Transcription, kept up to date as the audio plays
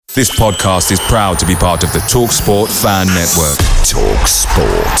This podcast is proud to be part of the TalkSport Fan Network.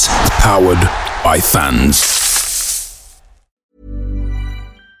 TalkSport. Powered by fans.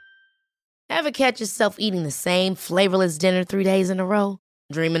 Ever catch yourself eating the same flavorless dinner 3 days in a row?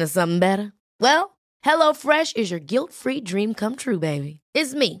 Dreaming of something better? Well, HelloFresh is your guilt-free dream come true, baby.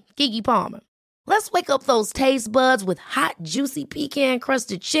 It's me, Keke Palmer. Let's wake up those taste buds with hot, juicy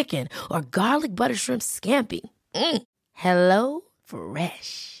pecan-crusted chicken or garlic butter shrimp scampi. Hello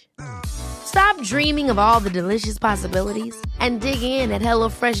Fresh. Stop dreaming of all the delicious possibilities and dig in at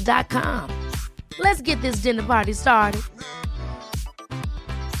HelloFresh.com. Let's get this dinner party started.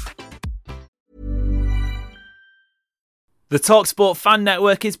 The TalkSport Fan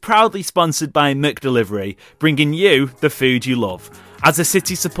Network is proudly sponsored by McDelivery, bringing you the food you love. As a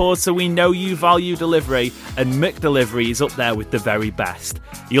City supporter, we know you value delivery, and McDelivery is up there with the very best.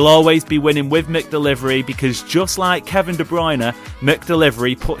 You'll always be winning with McDelivery because just like Kevin De Bruyne,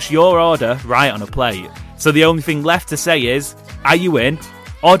 McDelivery puts your order right on a plate. So the only thing left to say is, are you in?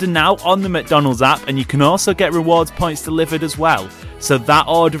 Order now on the McDonald's app, and you can also get rewards points delivered as well. So that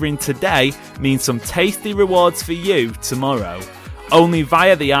ordering today means some tasty rewards for you tomorrow. Only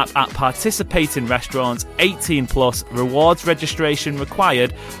via the app at participating restaurants. 18 plus, rewards registration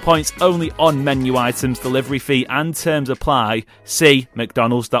required, points only on menu items, delivery fee and terms apply. See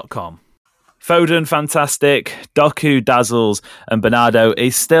mcdonalds.com. Foden fantastic, Doku dazzles, and Bernardo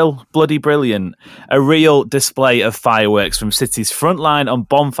is still bloody brilliant. A real display of fireworks from City's front line on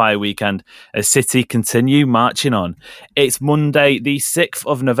Bonfire Weekend as City continue marching on. It's Monday the 6th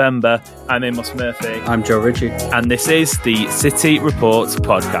of November. I'm Amos Murphy. I'm Joe Ritchie. And this is the City Reports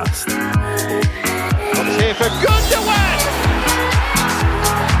podcast. It's here for Gundogan!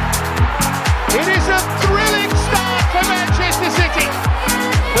 It is a thrilling start for Manchester City.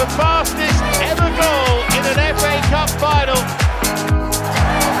 The fastest ever goal in an FA Cup final.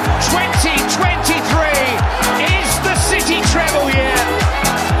 2023 is the City treble year.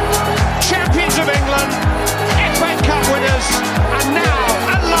 Champions of England, FA Cup winners, and now,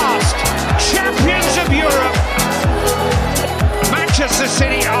 at last, champions of Europe. Manchester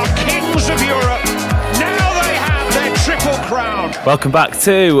City are kings of Europe. Now they have their triple crown. Welcome back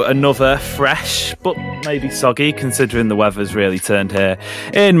to another fresh, but maybe soggy, considering the weather's really turned here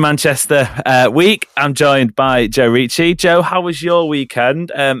in Manchester week. I'm joined by Joe Ritchie. Joe, how was your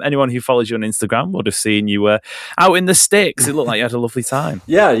weekend? Anyone who follows you on Instagram would have seen you out in the sticks. It looked like you had a lovely time.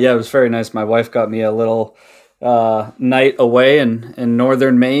 Yeah, it was very nice. My wife got me a little night away in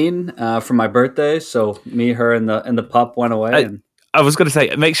northern Maine for my birthday. So me, her, and the pup went away. I was going to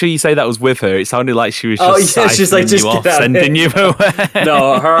say, make sure you say that was with her. It sounded like she was just she's like, just you off, sending you away.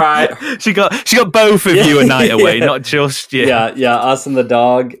 No, her. She got both of you a night away, not just you. Yeah, us and the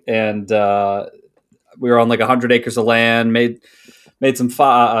dog, and we were on like 100 acres of land. Made some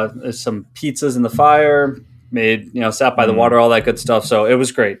pizzas in the fire. Sat by the water, all that good stuff. So it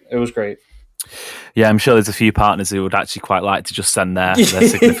was great. Yeah, I'm sure there's a few partners who would actually quite like to just send their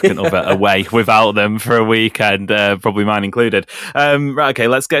significant other away without them for a weekend, probably mine included. Right, okay,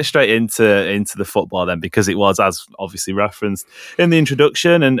 let's get straight into the football then, because it was, as obviously referenced in the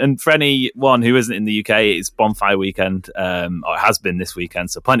introduction, and for anyone who isn't in the UK, it's Bonfire Weekend, or it has been this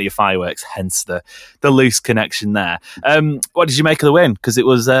weekend, so plenty of fireworks, hence the loose connection there. What did you make of the win? Because it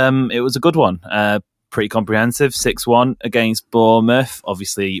was a good one. Pretty comprehensive, 6-1 against Bournemouth.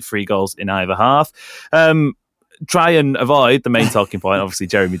 Obviously, 3 goals in either half. Try and avoid the main talking point, obviously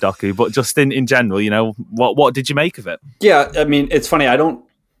Jeremy Doku, but just in general, what did you make of it? Yeah, I mean, it's funny.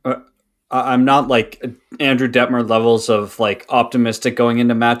 I'm not like Andrew Detmer levels of like optimistic going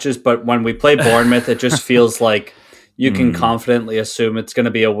into matches, but when we play Bournemouth, it just feels like you can confidently assume it's going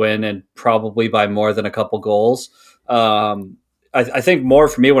to be a win, and probably by more than a couple goals. I think more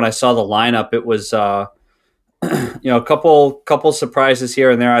for me when I saw the lineup, it was a couple surprises here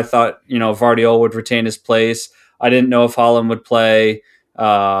and there. I thought Vardiol would retain his place. I didn't know if Haaland would play.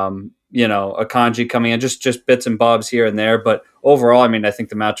 Akanji coming in, just bits and bobs here and there. But overall, I mean, I think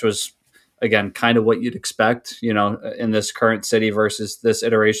the match was, again, kind of what you'd expect, in this current City versus this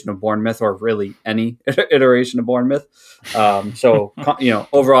iteration of Bournemouth, or really any iteration of Bournemouth. Overall,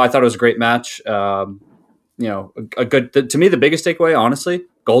 I thought it was a great match. A good, to me, the biggest takeaway, honestly,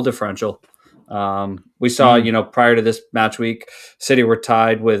 goal differential. We saw, prior to this match week, City were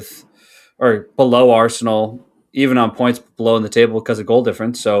tied with, or below Arsenal, even on points below in the table because of goal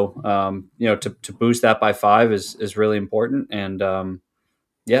difference. So, to boost that by 5 is really important. And,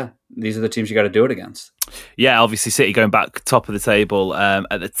 these are the teams you got to do it against. Yeah, obviously City going back top of the table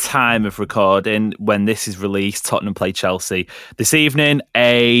at the time of recording. When this is released, Tottenham play Chelsea this evening.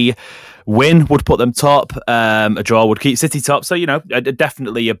 A win would put them top. A draw would keep City top. So,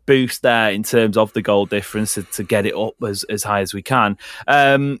 definitely a boost there in terms of the goal difference to get it up as high as we can.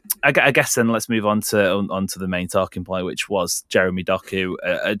 I guess then let's move on to the main talking point, which was Jeremy Doku,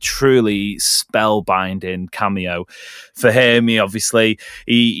 a truly spellbinding cameo for him. He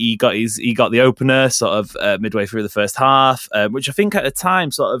got the opener sort of midway through the first half, which I think at the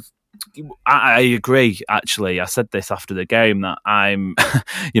time sort of, I agree, actually. I said this after the game that I'm,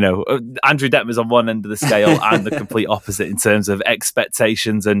 Andrew Detmer's on one end of the scale and the complete opposite in terms of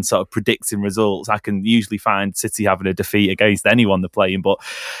expectations and sort of predicting results. I can usually find City having a defeat against anyone they're playing, but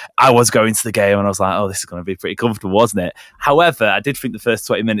I was going to the game and I was like, oh, this is going to be pretty comfortable, wasn't it? However, I did think the first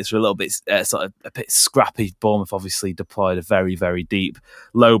 20 minutes were a little bit sort of a bit scrappy. Bournemouth obviously deployed a very, very deep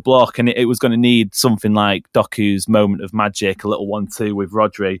low block, and it was going to need something like Doku's moment of magic, a little 1-2 with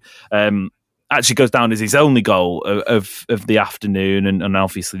Rodri. Actually goes down as his only goal of the afternoon, and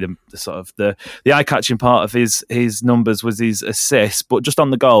obviously the sort of the eye-catching part of his numbers was his assist. But just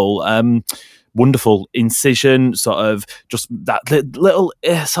on the goal, wonderful incision, sort of just that little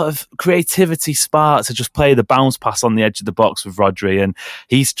sort of creativity spark to just play the bounce pass on the edge of the box with Rodri, and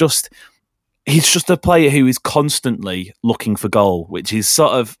he's just a player who is constantly looking for goal, which is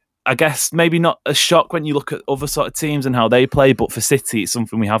sort of, I guess, maybe not a shock when you look at other sort of teams and how they play, but for City, it's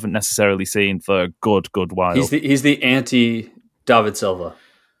something we haven't necessarily seen for a good while. He's the anti-David Silva.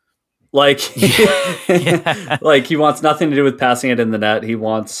 Like, like he wants nothing to do with passing it in the net. He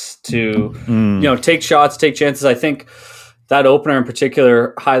wants to, take shots, take chances. I think that opener in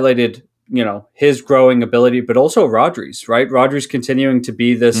particular highlighted, his growing ability, but also Rodri's, right? Rodri's continuing to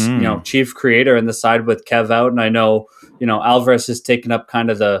be this, chief creator in the side with Kev out. And I know, Alvarez has taken up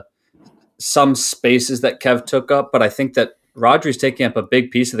kind of some spaces that Kev took up, but I think that Rodri's taking up a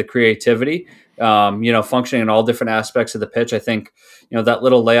big piece of the creativity, functioning in all different aspects of the pitch. I think, that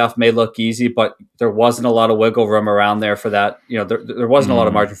little layoff may look easy, but there wasn't a lot of wiggle room around there for that. There wasn't a lot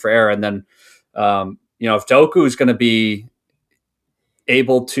of margin for error. And then, if Doku is going to be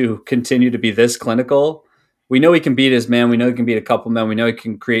able to continue to be this clinical, we know he can beat his man. We know he can beat a couple men. We know he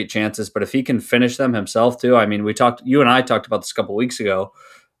can create chances, but if he can finish them himself too, I mean, you and I talked about this a couple of weeks ago.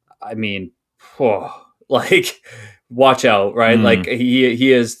 I mean, watch out, right? Like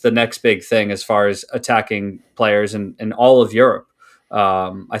he is the next big thing as far as attacking players in all of Europe.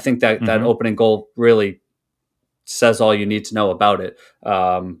 I think that opening goal really says all you need to know about it.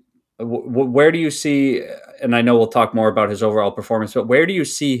 Where do you see, and I know we'll talk more about his overall performance, but where do you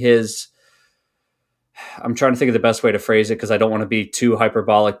see I'm trying to think of the best way to phrase it because I don't want to be too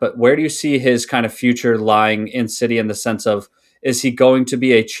hyperbolic, but where do you see his kind of future lying in City in the sense of, is he going to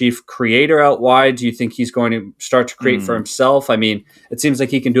be a chief creator out wide? Do you think he's going to start to create for himself? I mean, it seems like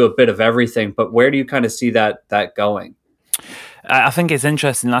he can do a bit of everything, but where do you kind of see that going? I think it's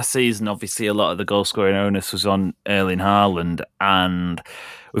interesting. Last season, obviously, a lot of the goal-scoring onus was on Erling Haaland, and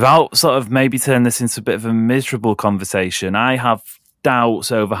without sort of maybe turning this into a bit of a miserable conversation, I have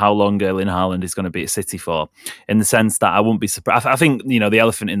doubts over how long Erling Haaland is going to be at City for, in the sense that I wouldn't be surprised. I think, the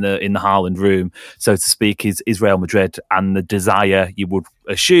elephant in the Haaland room, so to speak, is Real Madrid, and the desire you would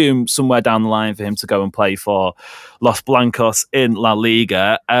assume somewhere down the line for him to go and play for Los Blancos in La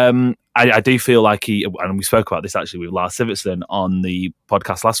Liga. I do feel like and we spoke about this actually with Lars Sivertsen on the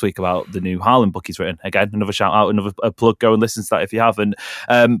podcast last week about the new Haaland book he's written. Again, another shout out, another plug. Go and listen to that if you haven't.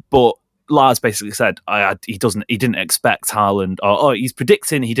 But Lars basically said he didn't expect Haaland, or he's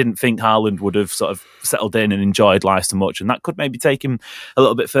predicting he didn't think Haaland would have sort of settled in and enjoyed life so much, and that could maybe take him a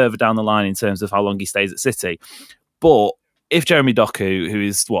little bit further down the line in terms of how long he stays at City. But if Jeremy Doku, who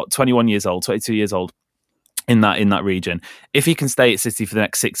is 21 years old, 22 years old in that region, if he can stay at City for the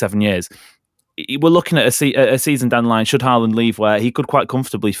next 6-7 years, we're looking at a season down the line, should Haaland leave, where he could quite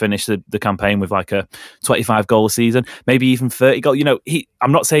comfortably finish the campaign with like a 25 goal season, maybe even 30 goal.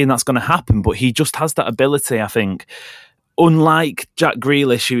 I'm not saying that's going to happen, but he just has that ability, I think. Unlike Jack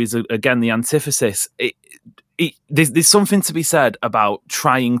Grealish, who is, again, the antithesis, there's something to be said about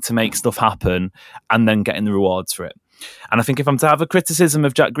trying to make stuff happen and then getting the rewards for it. And I think if I'm to have a criticism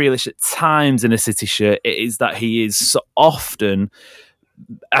of Jack Grealish at times in a City shirt, it is that he is so often,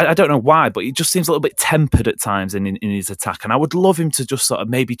 I don't know why, but he just seems a little bit tempered at times in his attack. And I would love him to just sort of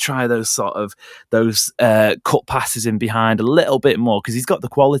maybe try those cut passes in behind a little bit more, because he's got the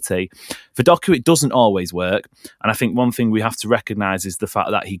quality. For Doku, it doesn't always work. And I think one thing we have to recognise is the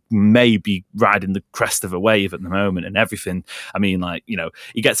fact that he may be riding the crest of a wave at the moment and everything. I mean,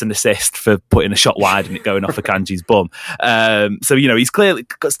 he gets an assist for putting a shot wide and it going off Akanji's bum. So, he's clearly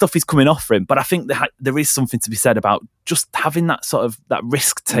got stuff is coming off for him. But I think there is something to be said about just having that sort of that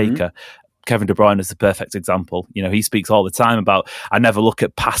risk taker Kevin De Bruyne is the perfect example. You know, he speaks all the time about, I never look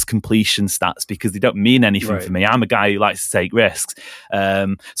at pass completion stats because they don't mean anything for me. I'm a guy who likes to take risks.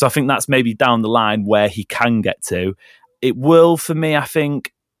 So I think that's maybe down the line where he can get to. It will, for me, I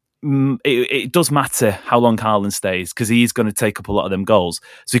think, it does matter how long Haaland stays because he's going to take up a lot of them goals.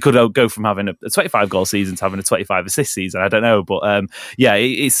 So he could go from having a 25-goal season to having a 25-assist season. I don't know. But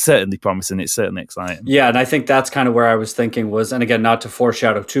it's certainly promising. It's certainly exciting. Yeah, and I think that's kind of where I was thinking was, and again, not to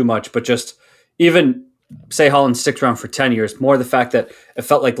foreshadow too much, but just even say Haaland sticks around for 10 years, more the fact that it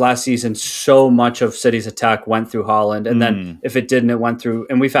felt like last season so much of City's attack went through Haaland, and then if it didn't, it went through,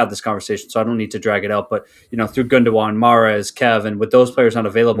 and we've had this conversation, so I don't need to drag it out, but through Gundogan, Mahrez, Kevin, with those players not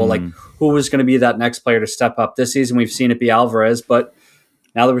available, like who was going to be that next player to step up? This season we've seen it be Alvarez, but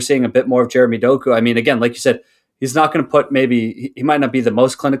now that we're seeing a bit more of Jeremy Doku, I mean, again, like you said, he's not going to put, maybe he might not be the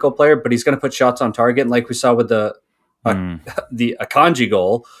most clinical player, but he's going to put shots on target, and like we saw with the Akanji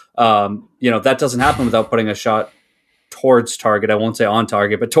goal, that doesn't happen without putting a shot towards target. I won't say on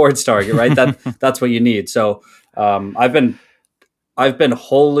target, but towards target, right? That's what you need. So I've been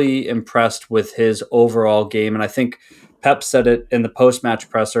wholly impressed with his overall game, and I think Pep said it in the post-match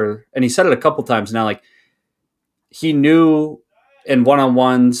presser, and he said it a couple times now. Like, he knew in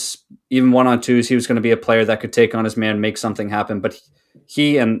one-on-ones, even one-on-twos, he was going to be a player that could take on his man, make something happen. But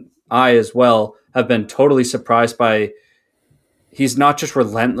he and I as well have been totally surprised by. He's not just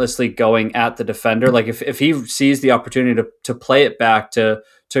relentlessly going at the defender. Like if he sees the opportunity to play it back, to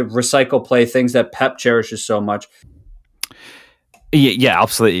recycle play, things that Pep cherishes so much. Yeah,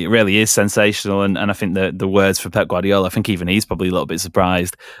 absolutely. It really is sensational. And I think the words for Pep Guardiola, I think even he's probably a little bit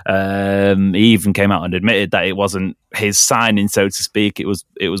surprised. He even came out and admitted that it wasn't his signing, so to speak. It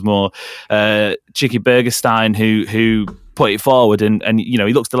was more Chicky Bergerstein who put it forward, and he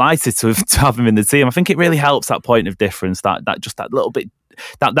looks delighted to have him in the team. I think it really helps, that point of difference, that just that little bit,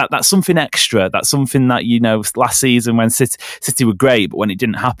 that's something extra. That's something that, last season when City were great, but when it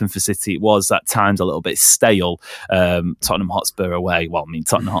didn't happen for City, it was at times a little bit stale. Tottenham Hotspur away. Well, I mean,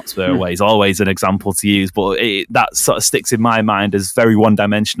 Tottenham Hotspur away is always an example to use, but that sort of sticks in my mind as very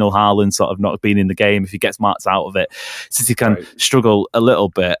one-dimensional. Haaland sort of not being in the game. If he gets marked out of it, City can struggle a little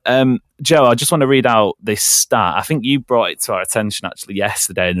bit. Joe, I just want to read out this stat. I think you brought it to our attention actually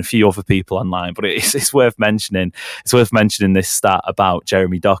yesterday, and a few other people online, but it's worth mentioning. It's worth mentioning this stat about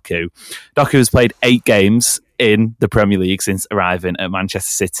Jeremy Doku. Doku has played 8 games in the Premier League since arriving at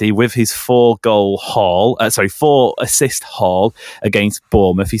Manchester City with his 4 assist haul against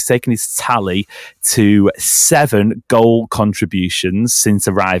Bournemouth. He's taken his tally to 7 goal contributions since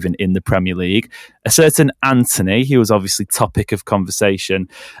arriving in the Premier League. A certain Anthony, who was obviously topic of conversation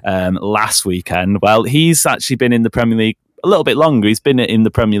last weekend, well, he's actually been in the Premier League a little bit longer. He's been in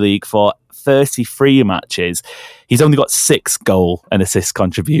the Premier League for 33 matches. He's only got 6 goal and assist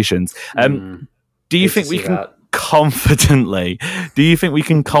contributions. Do you think we can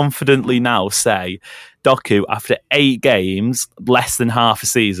confidently now say Doku, after 8 games, less than half a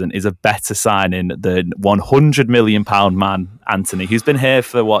season, is a better signing than £100 million man Anthony, who's been here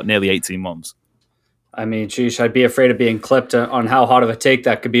for nearly 18 months? I mean, sheesh, I'd be afraid of being clipped on how hot of a take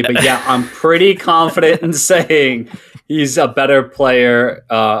that could be. But yeah, I'm pretty confident in saying he's a better player,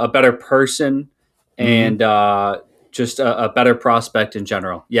 a better person, and just a better prospect in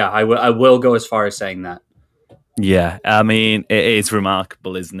general. Yeah, I will go as far as saying that. Yeah, I mean, it is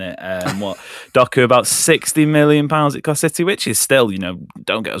remarkable, isn't it? Doku, about £60 million it cost City, which is still,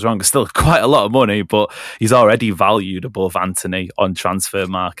 don't get us wrong, it's still quite a lot of money, but he's already valued above Anthony on transfer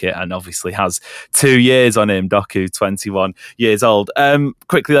market, and obviously has 2 years on him. Doku, 21 years old.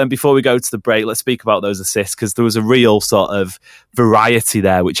 Quickly then, before we go to the break, let's speak about those assists, because there was a real sort of variety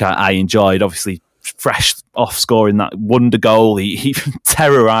there, which I enjoyed. Obviously, fresh off scoring that wonder goal, he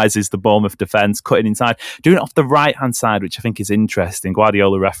terrorises the Bournemouth defence, cutting inside, doing it off the right hand side, which I think is interesting.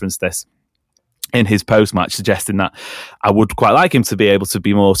 Guardiola referenced this in his post-match, suggesting that I would quite like him to be able to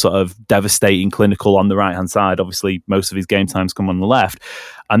be more sort of devastating, clinical on the right-hand side. Obviously, most of his game times come on the left.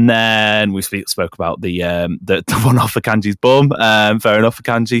 And then we spoke about the one off Akanji's bum. Fair enough,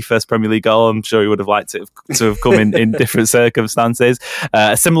 Akanji, first Premier League goal. I'm sure he would have liked it to have come in different circumstances.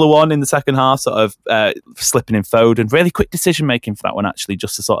 A similar one in the second half, sort of slipping in Foden. Really quick decision-making for that one, actually,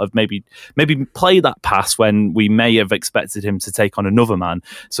 just to sort of maybe play that pass when we may have expected him to take on another man.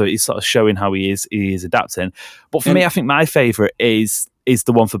 So he's sort of showing how he is adapting. But for me, I think my favourite is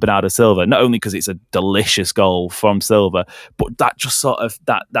the one for Bernardo Silva, not only because it's a delicious goal from Silva, but that just sort of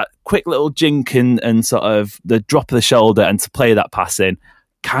that quick little jink and sort of the drop of the shoulder, and to play that pass in,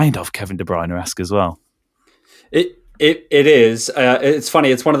 kind of Kevin De Bruyne-esque as well. It is. It's funny.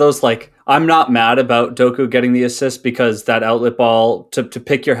 It's one of those, like, I'm not mad about Doku getting the assist because that outlet ball to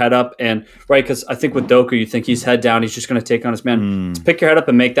pick your head up and right, because I think with Doku you think he's head down, he's just going to take on his man. To pick your head up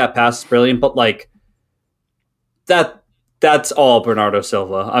and make that pass is brilliant, but like that's all Bernardo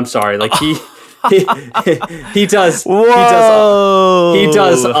Silva. I'm sorry, like he does. Whoa. He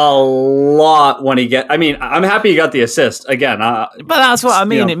does a lot when he get. I mean, I'm happy he got the assist again. But that's what I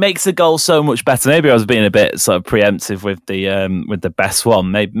mean. It makes the goal so much better. Maybe I was being a bit sort of preemptive with the best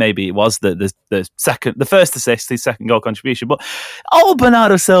one. Maybe it was the first assist, his second goal contribution. But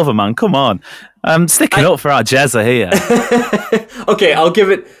Bernardo Silva, man, come on. I'm sticking up for our Jezza here. Okay, I'll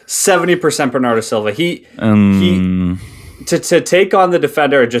give it 70% Bernardo Silva. He to take on the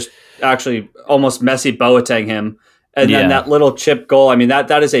defender and just actually almost Messi Boateng him. And then that little chip goal, I mean,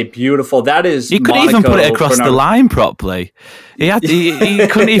 that is a beautiful, that is he couldn't even put it across the line properly. He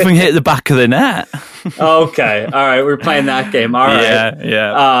couldn't even hit the back of the net. Okay. All right. We're playing that game. All right.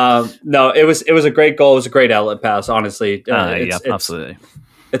 Yeah. No, it was a great goal. It was a great outlet pass, honestly. Absolutely.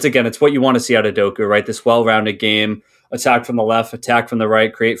 It's what you want to see out of Doku, right? This well-rounded game, attack from the left, attack from the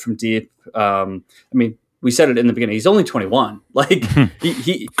right, create from deep. I mean, we said it in the beginning. He's only 21. Like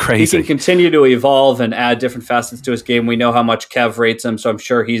he can continue to evolve and add different facets to his game. We know how much Kev rates him, so I'm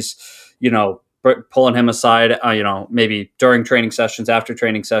sure he's, pulling him aside, maybe during training sessions, after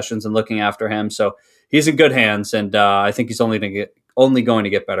training sessions, and looking after him. So he's in good hands, and I think he's only going to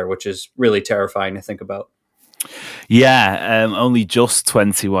get better, which is really terrifying to think about. Yeah, only just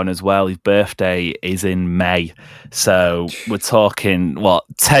 21 as well. His birthday is in May. So we're talking,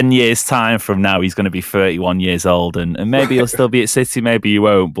 10 years time from now, he's going to be 31 years old. And maybe he'll still be at City, maybe he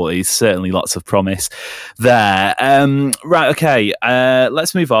won't, but he's certainly lots of promise there. Right, okay,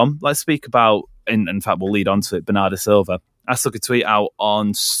 let's move on. Let's speak about, in fact, we'll lead on to it, Bernardo Silva. I stuck a tweet out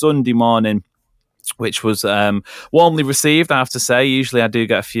on Sunday morning, which was warmly received, I have to say. Usually I do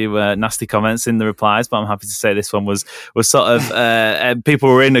get a few nasty comments in the replies, but I'm happy to say this one was sort of people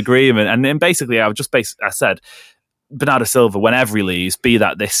were in agreement. And then basically I said, Bernardo Silva, whenever he leaves, be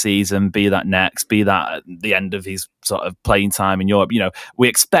that this season, be that next, be that at the end of his sort of playing time in Europe, we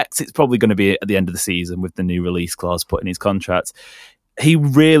expect it's probably going to be at the end of the season with the new release clause put in his contract. He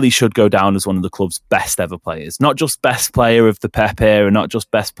really should go down as one of the club's best ever players. Not just best player of the Pep era, not just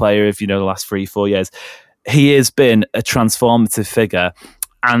best player of, the last 3-4 years. He has been a transformative figure.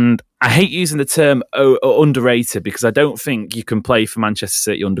 And I hate using the term underrated because I don't think you can play for Manchester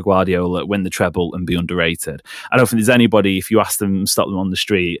City under Guardiola, win the treble and be underrated. I don't think there's anybody, if you ask them, stop them on the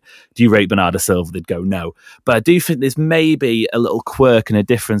street, do you rate Bernardo Silva? They'd go, no. But I do think there's maybe a little quirk and a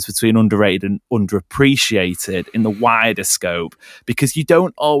difference between underrated and underappreciated in the wider scope, because you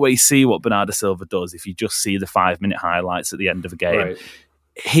don't always see what Bernardo Silva does if you just see the 5-minute highlights at the end of a game. Right.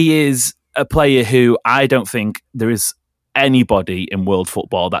 He is a player who I don't think there is anybody in world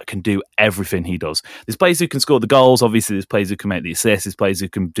football that can do everything he does. There's players who can score the goals, obviously there's players who can make the assists, there's players who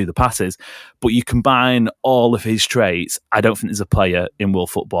can do the passes, but you combine all of his traits, I don't think there's a player in world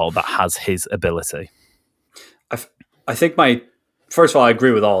football that has his ability. I think first of all, I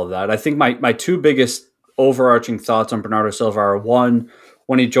agree with all of that. I think my two biggest overarching thoughts on Bernardo Silva are, one,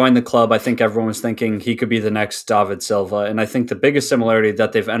 when he joined the club, I think everyone was thinking he could be the next David Silva, and I think the biggest similarity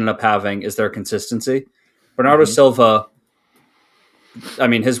that they've ended up having is their consistency. Bernardo Silva, I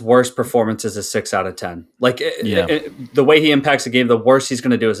mean, his worst performance is a 6 out of 10. Like the way he impacts the game, the worst he's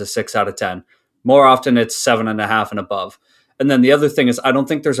going to do is a 6 out of 10. More often it's 7.5 and above. And then the other thing is, I don't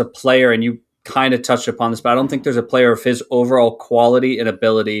think there's a player, and you kind of touched upon this, but I don't think there's a player of his overall quality and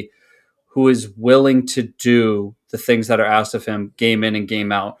ability who is willing to do the things that are asked of him game in and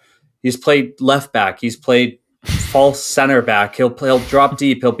game out. He's played left back. He's played false center back. He'll drop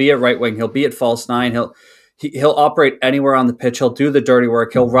deep. He'll be at right wing. He'll be at false nine. He'll operate anywhere on the pitch. He'll do the dirty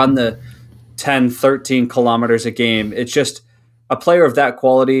work. He'll run the 10, 13 kilometers a game. It's just a player of that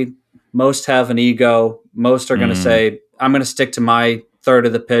quality. Most have an ego. Most are going to say, I'm going to stick to my third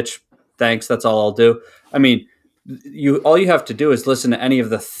of the pitch. Thanks. That's all I'll do. I mean, all you have to do is listen to any of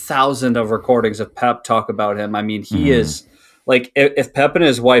the thousands of recordings of Pep talk about him. I mean, he is like, if Pep and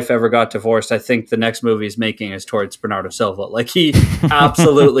his wife ever got divorced, I think the next movie he's making is towards Bernardo Silva. Like, he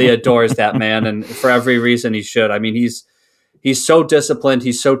absolutely adores that man, and for every reason he should. I mean, he's so disciplined.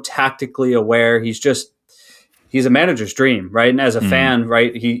 He's so tactically aware. He's a manager's dream, right? And as a fan,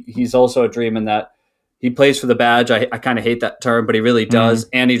 right, he's also a dream in that he plays for the badge. I kind of hate that term, but he really does.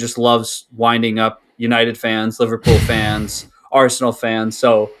 And he just loves winding up United fans, Liverpool fans, Arsenal fans.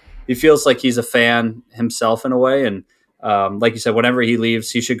 So he feels like he's a fan himself in a way. And like you said, whenever he leaves,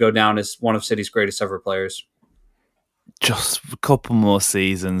 he should go down as one of City's greatest ever players. Just a couple more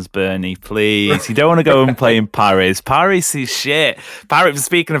seasons, Bernie, please. You don't want to go and play in Paris. Paris is shit. Paris.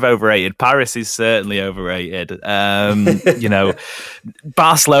 Speaking of overrated, Paris is certainly overrated. Barcelona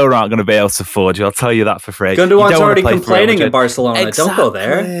aren't going to be able to afford you. I'll tell you that for free. Gundogan's already complaining in Barcelona. Exactly. Don't go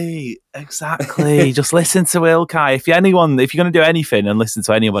there. Exactly. Just listen to Ilkay. If you're going to do anything and listen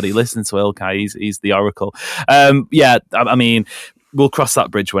to anybody, listen to Ilkay. He's the oracle. I mean, we'll cross that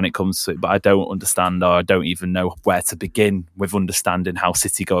bridge when it comes to it, but I don't understand, or I don't even know where to begin with understanding how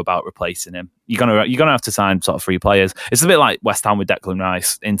City go about replacing him. You're gonna have to sign sort of free players. It's a bit like West Ham with Declan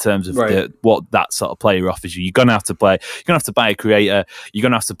Rice in terms of what that sort of player offers you. You're gonna have to play. You're gonna have to buy a creator. You're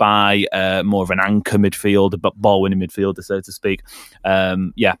gonna have to buy more of an anchor midfielder, but ball-winning midfielder, so to speak.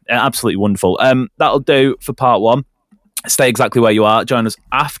 Absolutely wonderful. That'll do for part one. Stay exactly where you are. Join us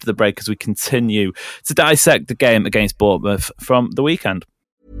after the break as we continue to dissect the game against Bournemouth from the weekend.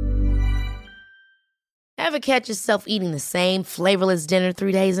 Ever catch yourself eating the same flavorless dinner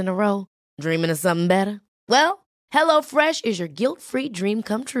 3 days in a row? Dreaming of something better? Well, HelloFresh is your guilt-free dream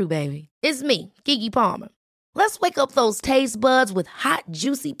come true, baby. It's me, Keke Palmer. Let's wake up those taste buds with hot,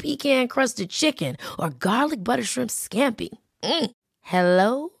 juicy pecan-crusted chicken or garlic butter shrimp scampi.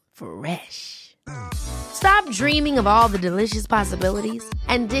 Hello Fresh. Stop dreaming of all the delicious possibilities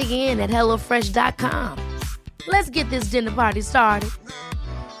and dig in at HelloFresh.com. Let's get this dinner party started.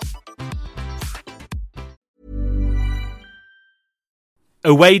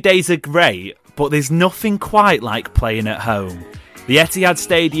 Away days are great, but there's nothing quite like playing at home. The Etihad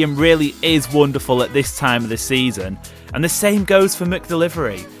Stadium really is wonderful at this time of the season, and the same goes for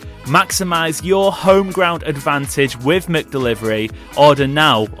McDelivery. Maximise your home ground advantage with McDelivery. Order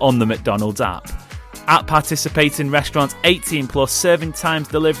now on the McDonald's app. At participating restaurants, 18 plus, serving times,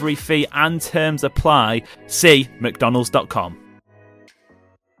 delivery fee and terms apply. See mcdonalds.com.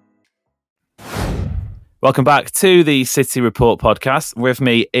 Welcome back to the City Report podcast. With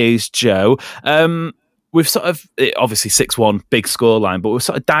me is Joe. We've sort of, obviously 6-1, big scoreline, but we're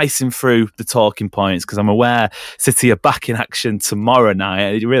sort of dicing through the talking points because I'm aware City are back in action tomorrow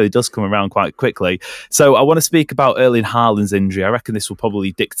night. It really does come around quite quickly. So I want to speak about Erling Haaland's injury. I reckon this will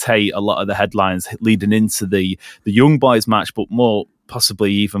probably dictate a lot of the headlines leading into the Young Boys match, but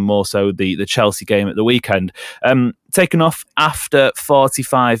possibly even more so the Chelsea game at the weekend. Taken off after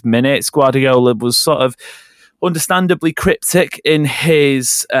 45 minutes, Guardiola was sort of understandably cryptic in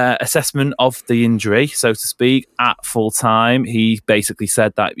his assessment of the injury, so to speak, at full time. He basically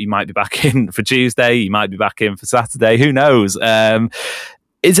said that he might be back in for Tuesday, he might be back in for Saturday, who knows?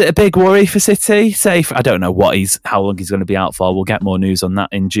 Is it a big worry for City? I don't know how long he's going to be out for. We'll get more news on that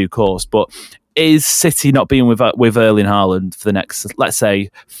in due course, but is City not being with Erling Haaland for the next, let's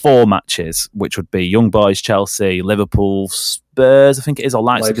say, 4 matches, which would be Young Boys, Chelsea, Liverpool, Spurs, I think it is, or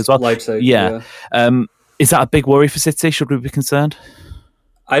Leipzig as well? Leipzig, yeah. Is that a big worry for City? Should we be concerned?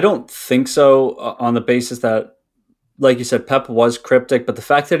 I don't think so, on the basis that, like you said, Pep was cryptic, but the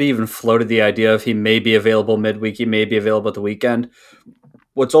fact that he even floated the idea of he may be available midweek, he may be available at the weekend.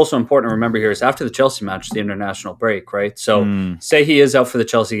 What's also important to remember here is after the Chelsea match, the international break, right? So say he is out for the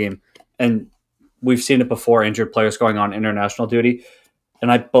Chelsea game, and we've seen it before, injured players going on international duty.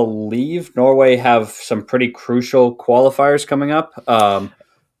 And I believe Norway have some pretty crucial qualifiers coming up.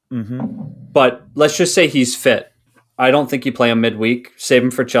 But let's just say he's fit. I don't think you play him midweek. Save him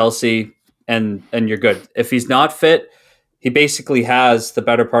for Chelsea, and you're good. If he's not fit, he basically has the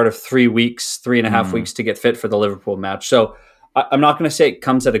better part of 3 weeks, 3.5 weeks to get fit for the Liverpool match. So I'm not going to say it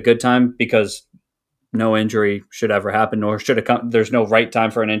comes at a good time, because no injury should ever happen, nor should it come. There's no right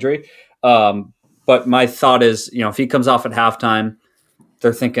time for an injury. But my thought is, if he comes off at halftime,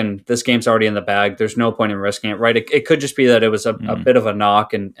 they're thinking this game's already in the bag. There's no point in risking it, right? It could just be that it was a bit of a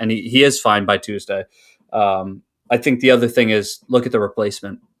knock, and he is fine by Tuesday. I think the other thing is, look at the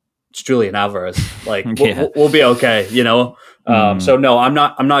replacement. It's Julian Alvarez. Like, we'll be okay, So no, I'm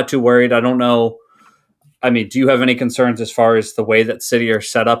not too worried. I don't know. I mean, do you have any concerns as far as the way that City are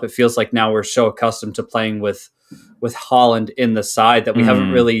set up? It feels like now we're so accustomed to playing with Haaland in the side that we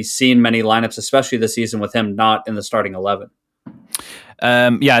haven't really seen many lineups, especially this season, with him not in the starting 11.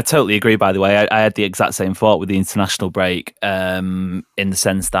 I totally agree, by the way. I had the exact same thought with the international break, in the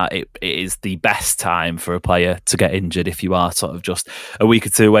sense that it is the best time for a player to get injured if you are sort of just a week or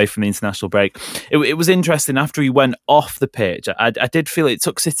two away from the international break. It was interesting, after he went off the pitch, I did feel it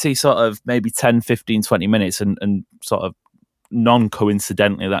took City sort of maybe 10, 15, 20 minutes and sort of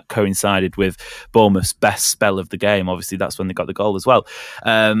non-coincidentally that coincided with Bournemouth's best spell of the game. Obviously that's when they got the goal as well,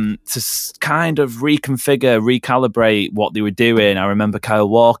 to kind of recalibrate what they were doing. I remember Kyle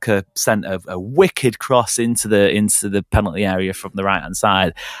Walker sent a wicked cross into the penalty area from the right hand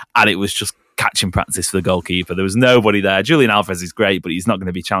side, and it was just catching practice for the goalkeeper. There was nobody there. Julian Alvarez is great, but he's not going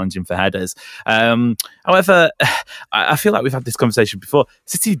to be challenging for headers. However, I feel like we've had this conversation before.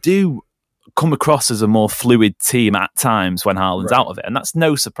 City do come across as a more fluid team at times when Haaland's out of it, and that's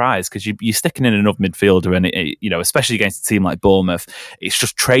no surprise because you're sticking in another midfielder, and especially against a team like Bournemouth, it's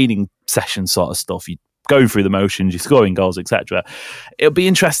just training session sort of stuff. You going through the motions, you're scoring goals, etc. It'll be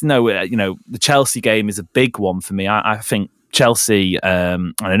interesting though. The Chelsea game is a big one for me. I think Chelsea,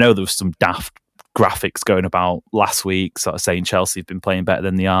 and I know there was some daft graphics going about last week, sort of saying Chelsea have been playing better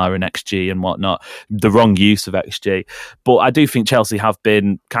than they are in XG and whatnot, the wrong use of XG. But I do think Chelsea have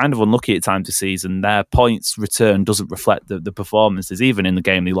been kind of unlucky at times this season. Their points return doesn't reflect the performances, even in the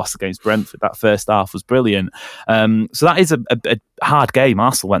game they lost against Brentford. That first half was brilliant. So that is a hard game.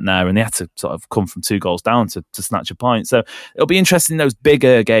 Arsenal went there and they had to sort of come from 2 goals down to snatch a point. So it'll be interesting in those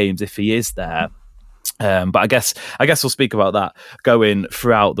bigger games if he is there. But I guess we'll speak about that going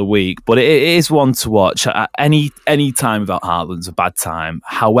throughout the week. But it is one to watch. Any time without Haaland's a bad time.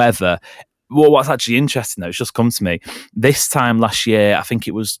 However, what's actually interesting though, it's just come to me. This time last year, I think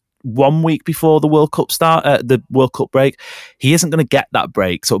it was 1 week before the World Cup the World Cup break, he isn't going to get that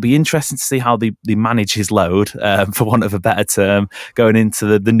break. So it'll be interesting to see how they manage his load, for want of a better term, going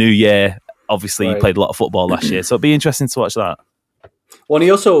into the new year. Obviously, He played a lot of football last year, so it'll be interesting to watch that. Well, and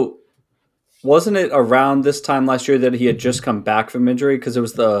he also... Wasn't it around this time last year that he had just come back from injury? Because it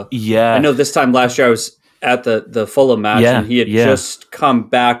was I know this time last year I was at the Fulham match and he had just come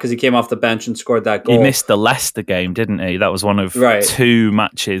back because he came off the bench and scored that goal. He missed the Leicester game, didn't he? That was one of 2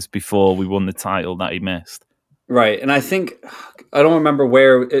 matches before we won the title that he missed. Right. And I think, I don't remember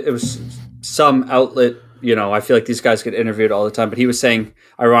where, it was some outlet. I feel like these guys get interviewed all the time, but he was saying,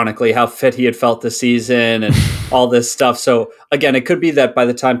 ironically, how fit he had felt this season and all this stuff. So again, it could be that by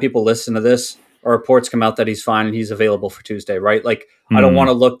the time people listen to this or reports come out that he's fine and he's available for Tuesday, right? Like, I don't want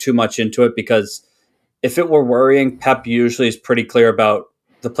to look too much into it because if it were worrying, Pep usually is pretty clear about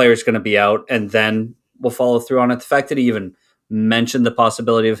the player's going to be out and then we'll follow through on it. The fact that he even mentioned the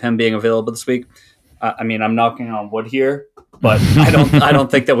possibility of him being available this week, I'm knocking on wood here, but I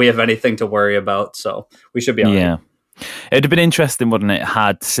don't think that we have anything to worry about. So we should be all right. It'd have been interesting, wouldn't it,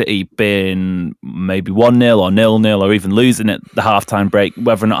 had City been maybe 1-0 or 0-0 or even losing at the half-time break,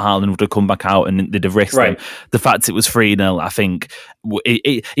 whether or not Haaland would have come back out and they'd have risked him. The fact it was 3-0, I think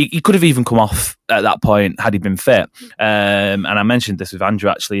he could have even come off at that point had he been fit. And I mentioned this with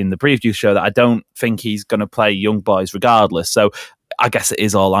Andrew actually in the preview show that I don't think he's going to play young boys regardless. So I guess it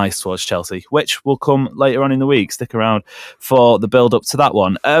is all eyes towards Chelsea, which will come later on in the week. Stick around for the build-up to that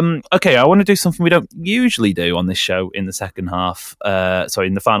one. Okay, I want to do something we don't usually do on this show in the second half.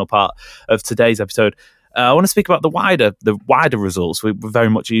 In the final part of today's episode. I want to speak about the wider results. We're very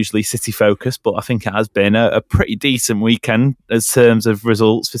much usually City focused, but I think it has been a pretty decent weekend as terms of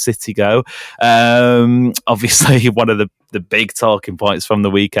results for City go. Obviously, one of the big talking points from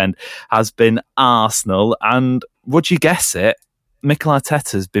the weekend has been Arsenal, and would you guess it? Mikel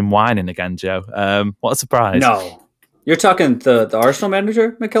Arteta's been whining again, Joe. What a surprise. No. You're talking the Arsenal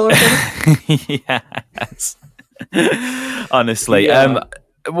manager, Mikel Arteta? Yes. Honestly. Yeah.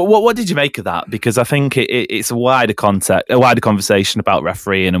 What did you make of that? Because I think it's a wider conversation about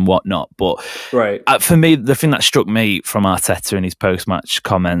refereeing and whatnot. But for me, the thing that struck me from Arteta in his post-match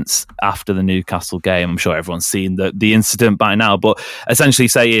comments after the Newcastle game, I'm sure everyone's seen the incident by now, but essentially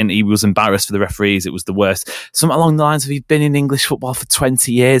saying he was embarrassed for the referees, it was the worst. Something along the lines of he'd been in English football for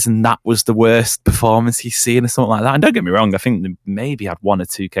 20 years and that was the worst performance he's seen or something like that. And don't get me wrong, I think they maybe had 1 or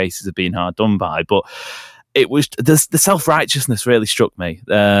 2 cases of being hard done by, but it was the self-righteousness really struck me,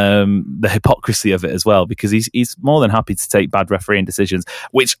 the hypocrisy of it as well, because he's more than happy to take bad refereeing decisions,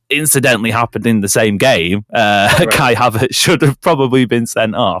 which incidentally happened in the same game. Kai Havertz should have probably been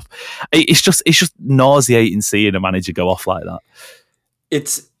sent off. It's just nauseating seeing a manager go off like that.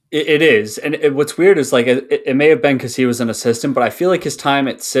 It is, and what's weird is like it may have been because he was an assistant, but I feel like his time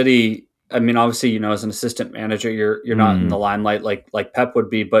at City. I mean, obviously, as an assistant manager, you're not in the limelight like Pep would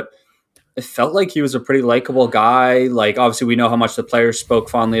be, but it felt like he was a pretty likable guy. Like, obviously, we know how much the players spoke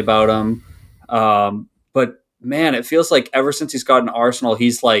fondly about him. But, man, it feels like ever since he's gotten Arsenal,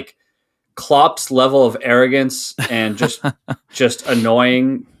 he's like Klopp's level of arrogance and just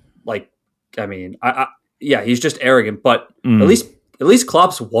annoying. Like, I mean, he's just arrogant. But at least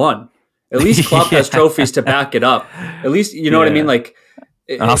Klopp's won. At least Klopp has trophies to back it up. At least, you know what I mean? Like,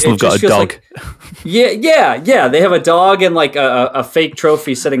 Arsenal have got a dog. Yeah. They have a dog and like a fake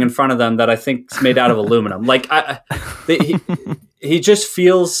trophy sitting in front of them that I think is made out of aluminum. Like he just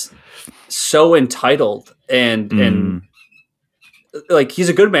feels so entitled and like he's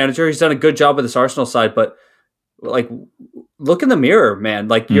a good manager. He's done a good job with this Arsenal side, but like look in the mirror, man.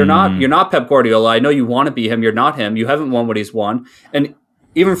 Like you're not Pep Guardiola. I know you want to be him. You're not him. You haven't won what he's won. And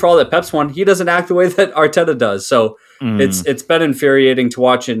even for all that Pep's won, he doesn't act the way that Arteta does. So it's been infuriating to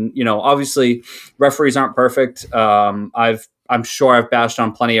watch. And, obviously referees aren't perfect. I'm sure I've bashed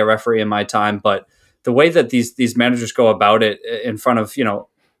on plenty of referee in my time, but the way that these managers go about it in front of,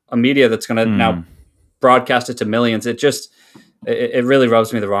 a media that's going to now broadcast it to millions, it really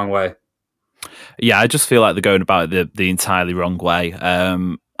rubs me the wrong way. Yeah, I just feel like they're going about it the entirely wrong way.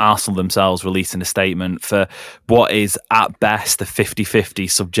 Arsenal themselves releasing a statement for what is at best a 50-50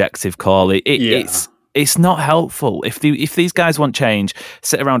 subjective call. It's not helpful. If these guys want change,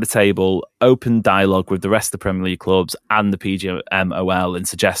 sit around a table, open dialogue with the rest of the Premier League clubs and the PGMOL and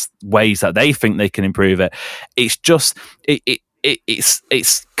suggest ways that they think they can improve it. It's just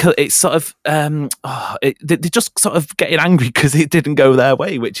it's sort of they're just sort of getting angry because it didn't go their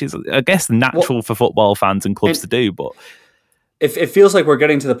way, which is, I guess, natural for football fans and clubs to do. But it feels like we're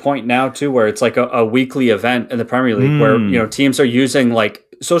getting to the point now too where it's like a weekly event in the Premier League where teams are using, like,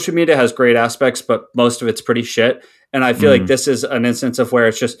 social media has great aspects, but most of it's pretty shit. And I feel like this is an instance of where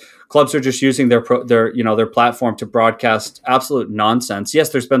it's just clubs are just using their platform to broadcast absolute nonsense. Yes,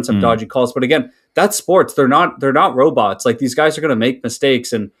 there's been some dodgy calls, but again, that's sports. They're not robots. Like, these guys are going to make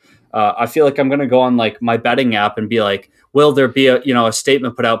mistakes. And I feel like I'm going to go on, like, my betting app and be like, will there be a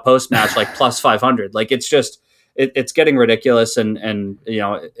statement put out post match, like plus 500? Like, it's just, it's getting ridiculous. And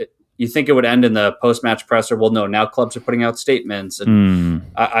you think it would end in the post match presser. Well, no, now clubs are putting out statements. And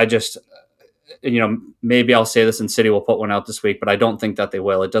I just, maybe I'll say this and City will put one out this week, but I don't think that they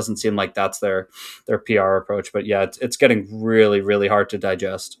will. It doesn't seem like that's their PR approach. But yeah, it's getting really, really hard to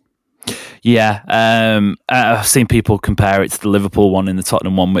digest. Yeah, I've seen people compare it to the Liverpool one and the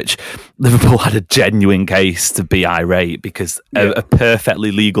Tottenham one, which Liverpool had a genuine case to be irate because a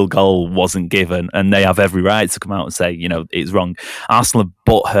perfectly legal goal wasn't given, and they have every right to come out and say, it's wrong. Arsenal are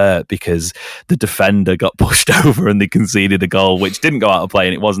butthurt because the defender got pushed over and they conceded a goal which didn't go out of play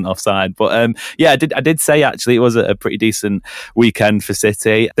and it wasn't offside. But I did say actually it was a pretty decent weekend for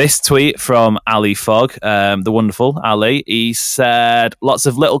City. This tweet from Ali Fogg, the wonderful Ali, he said, lots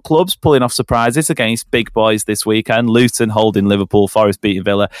of little clubs pulling off surprises against big boys this weekend. Luton holding Liverpool, Forest beating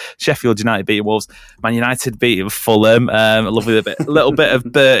Villa, Sheffield United beating Wolves, Man United beating Fulham. A little bit of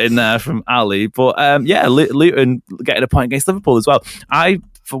Bert in there from Ali. But Luton getting a point against Liverpool as well. I,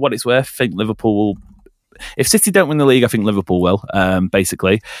 for what it's worth, think Liverpool will. If City don't win the league, I think Liverpool will,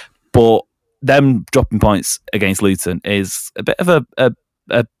 basically. But them dropping points against Luton is a bit of a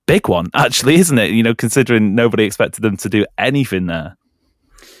big one, actually, isn't it? Considering nobody expected them to do anything there.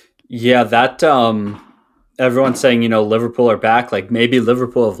 Yeah, that everyone's saying, Liverpool are back. Like, maybe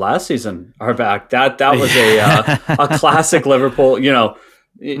Liverpool of last season are back. That was a classic Liverpool,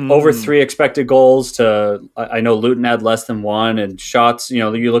 over 3 expected goals to, I know Luton had less than 1, and shots,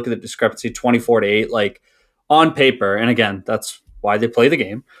 you look at the discrepancy, 24-8, like, on paper. And again, that's why they play the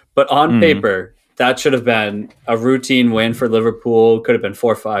game. But on paper, that should have been a routine win for Liverpool. Could have been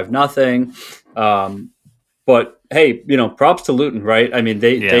 4-5-0. But hey, props to Luton, right? I mean,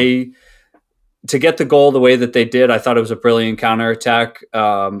 they to get the goal the way that they did, I thought it was a brilliant counterattack.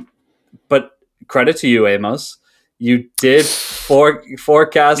 But credit to you, Amos. You did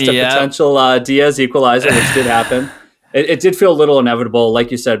forecast a potential Diaz equalizer, which did happen. It did feel a little inevitable.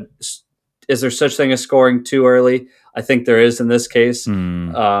 Like you said, is there such thing as scoring too early? I think there is in this case.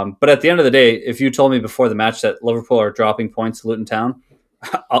 But at the end of the day, if you told me before the match that Liverpool are dropping points to Luton Town,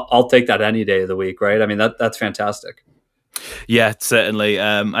 I'll take that any day of the week, right? I mean, that's fantastic. Yeah, certainly.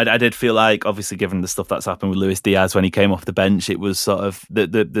 I did feel like, obviously, given the stuff that's happened with Luis Diaz when he came off the bench, it was sort of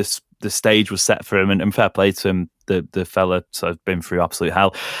the stage was set for him, and fair play to him. The fella sort of been through absolute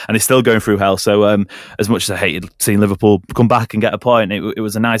hell, and he's still going through hell. So, as much as I hated seeing Liverpool come back and get a point, it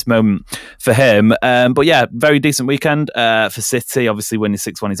was a nice moment for him. But yeah, very decent weekend for City. Obviously, winning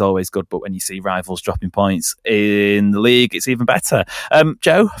 6-1 is always good, but when you see rivals dropping points in the league, it's even better.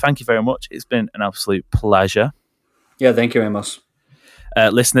 Joe, thank you very much. It's been an absolute pleasure. Yeah, thank you, Amos.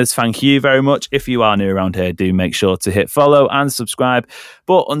 Listeners, thank you very much. If you are new around here, do make sure to hit follow and subscribe.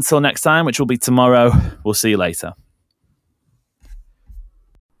 But until next time, which will be tomorrow, we'll see you later.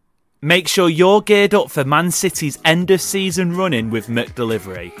 Make sure you're geared up for Man City's end-of-season run-in with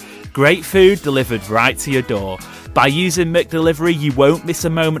McDelivery. Great food delivered right to your door. By using McDelivery, you won't miss a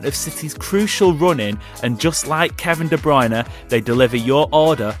moment of City's crucial run-in, and just like Kevin De Bruyne, they deliver your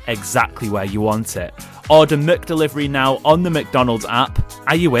order exactly where you want it. Order McDelivery now on the McDonald's app.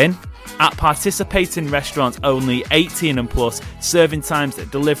 Are you in? At participating restaurants only, 18 and plus, serving times,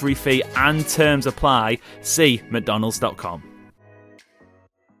 delivery fee and terms apply. See mcdonalds.com.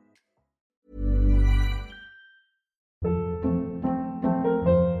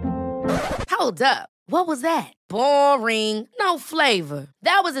 Hold up. What was that? Boring. No flavor.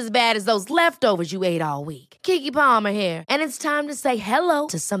 That was as bad as those leftovers you ate all week. Keke Palmer here, and it's time to say hello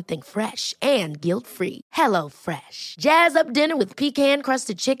to something fresh and guilt-free. Hello Fresh. Jazz up dinner with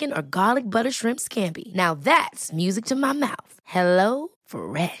pecan-crusted chicken or garlic butter shrimp scampi. Now that's music to my mouth. Hello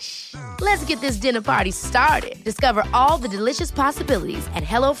Fresh. Let's get this dinner party started. Discover all the delicious possibilities at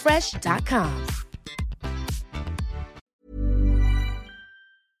hellofresh.com.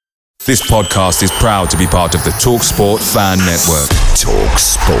 This podcast is proud to be part of the TalkSport Fan Network.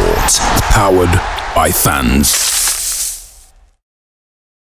 TalkSport. Powered by fans.